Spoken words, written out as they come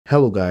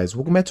Hello guys,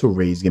 welcome back to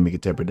Ray's Gaming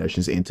Tech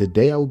Productions, and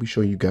today I will be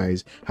showing you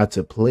guys how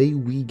to play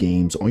Wii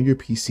games on your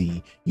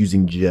PC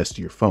using just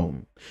your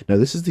phone. Now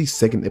this is the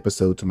second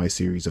episode to my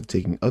series of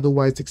taking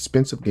otherwise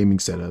expensive gaming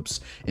setups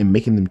and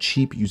making them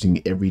cheap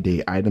using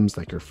everyday items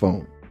like your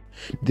phone.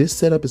 This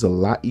setup is a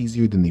lot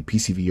easier than the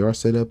PC VR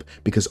setup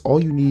because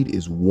all you need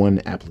is one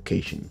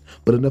application.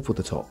 But enough with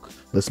the talk,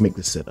 let's make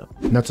this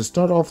setup. Now to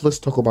start off, let's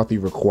talk about the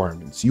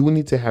requirements. You will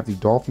need to have the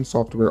Dolphin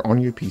software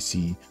on your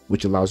PC,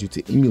 which allows you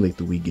to emulate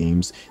the Wii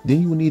games.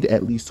 Then you will need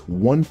at least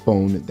one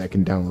phone that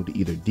can download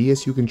either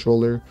DSU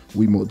Controller,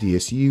 WiiMote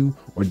DSU,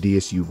 or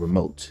DSU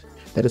Remote.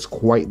 That is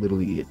quite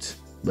literally it.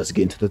 Let's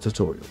get into the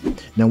tutorial.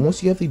 Now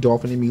once you have the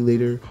Dolphin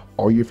Emulator,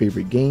 all your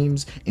favorite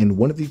games, and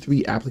one of the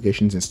three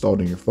applications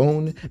installed on your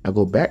phone, now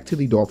go back to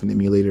the Dolphin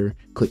Emulator,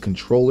 click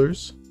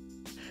Controllers,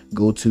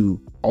 go to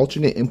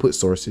Alternate Input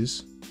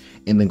Sources,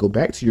 and then go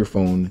back to your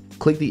phone,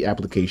 click the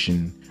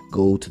application,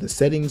 go to the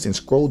settings and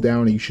scroll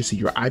down, and you should see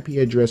your IP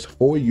address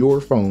for your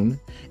phone,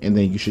 and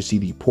then you should see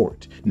the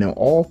port. Now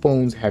all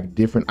phones have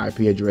different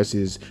IP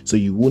addresses, so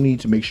you will need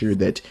to make sure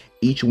that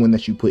each one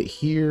that you put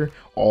here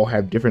all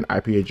have different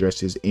IP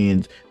addresses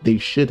and they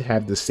should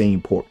have the same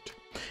port.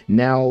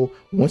 Now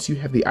once you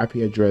have the IP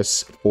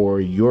address for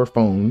your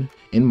phone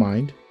in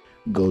mind,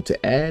 go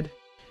to add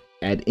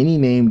any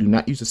name. Do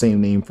not use the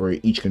same name for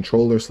each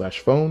controller /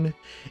 phone,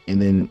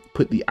 and then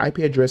put the IP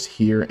address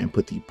here and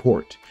put the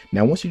port.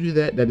 Now once you do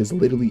that, that is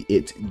literally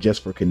it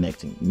just for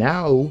connecting.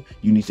 Now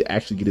you need to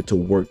actually get it to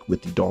work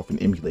with the Dolphin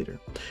Emulator.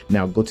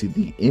 Now go to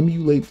the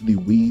Emulate the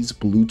Wii's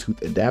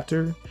Bluetooth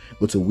adapter,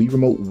 go to Wii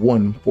Remote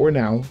 1 for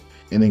now,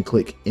 and then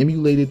click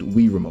Emulated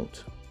Wii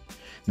Remote.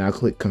 Now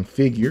click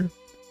Configure,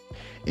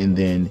 and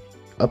then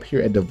up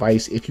here at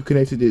device, if you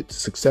connected it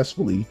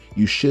successfully,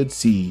 you should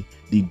see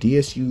the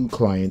DSU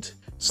client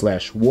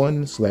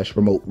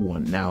 /1/remote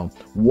 1. Now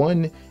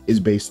 1 is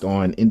based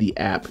on in the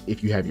app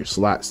if you have your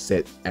slot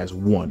set as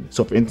 1.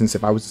 So for instance,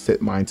 if I was to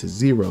set mine to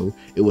 0,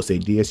 it will say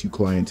DSU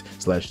client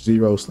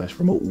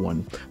 /0/remote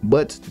 1.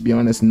 But to be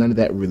honest, none of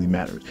that really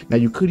matters. Now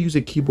you could use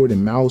a keyboard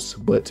and mouse,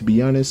 but to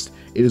be honest,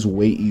 it is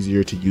way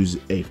easier to use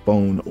a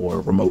phone or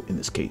a remote in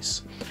this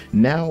case.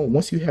 Now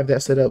once you have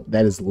that set up,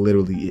 that is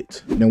literally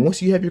it. Now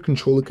once you have your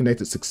controller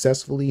connected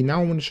successfully,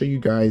 now I want to show you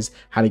guys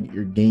how to get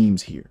your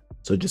games here.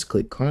 So just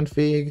click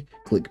config,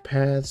 click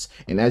paths,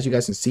 and as you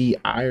guys can see,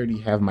 I already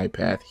have my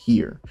path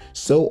here.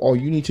 So all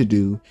you need to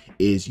do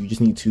is you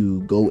just need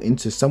to go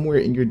into somewhere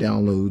in your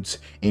downloads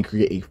and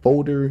create a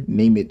folder,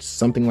 name it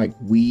something like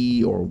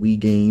Wii or Wii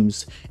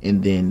Games,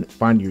 and then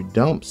find your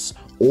dumps,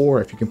 or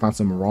if you can find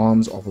some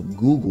ROMs off of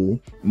Google,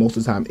 most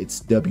of the time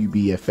it's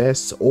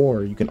WBFS,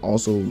 or you can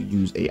also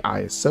use a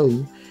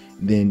ISO.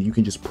 Then you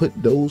can just put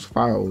those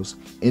files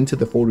into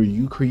the folder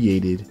you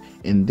created,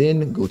 and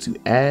then go to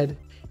add,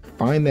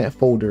 find that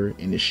folder,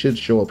 and it should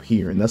show up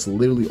here, and that's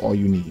literally all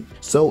you need.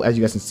 So as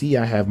you guys can see,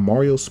 I have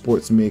Mario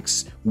Sports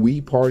Mix,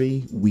 Wii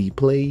Party, Wii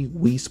Play,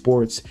 Wii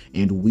Sports,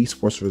 and Wii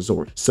Sports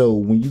Resort. So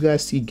when you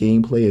guys see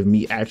gameplay of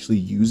me actually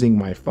using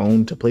my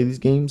phone to play these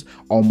games,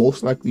 I'll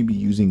most likely be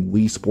using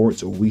Wii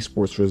Sports or Wii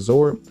Sports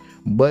Resort,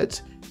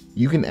 but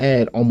you can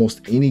add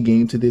almost any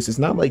game to this. It's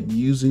not like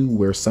Yuzu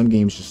where some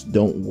games just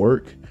don't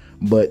work,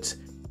 but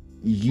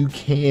you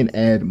can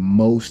add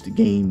most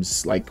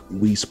games like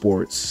Wii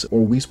Sports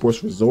or Wii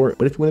Sports Resort.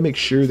 But if you want to make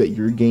sure that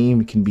your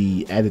game can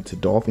be added to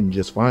Dolphin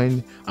just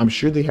fine, I'm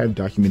sure they have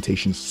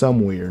documentation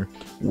somewhere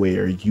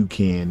where you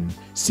can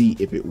see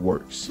if it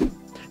works.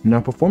 Now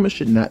performance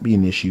should not be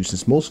an issue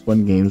since most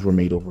fun games were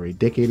made over a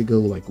decade ago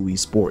like Wii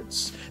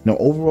Sports. Now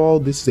overall,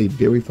 this is a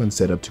very fun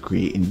setup to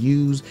create and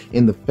use,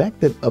 and the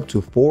fact that up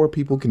to 4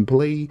 people can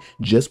play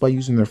just by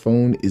using their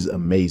phone is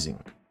amazing.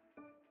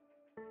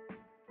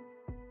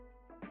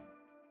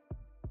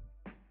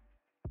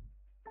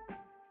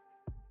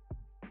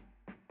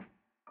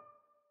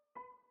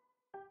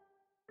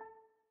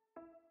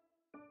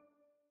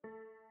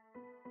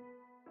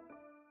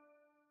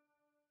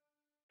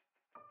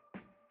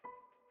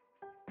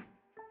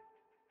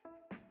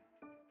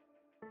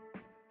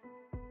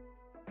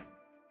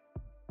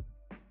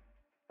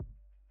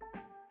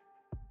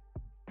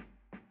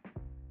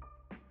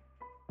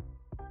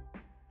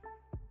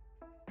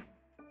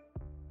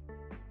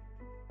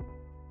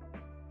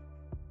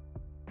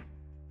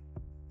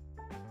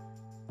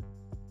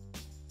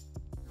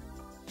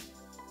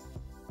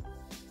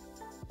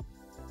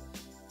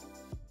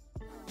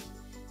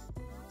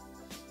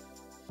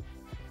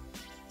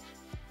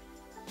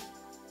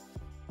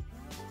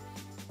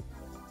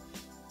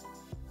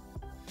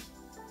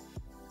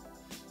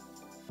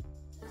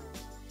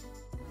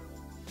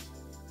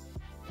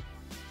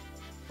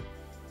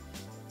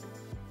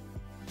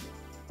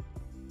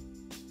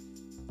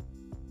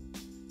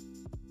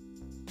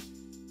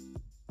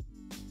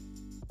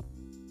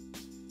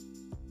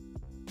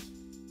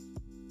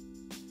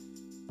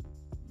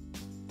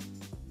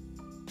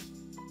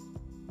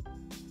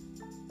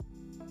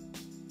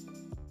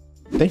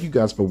 Thank you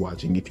guys for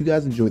watching. If you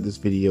guys enjoyed this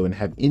video and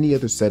have any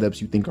other setups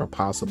you think are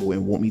possible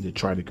and want me to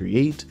try to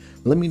create,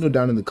 let me know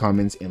down in the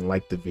comments and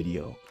like the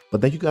video. But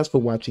thank you guys for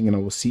watching, and I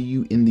will see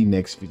you in the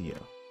next video.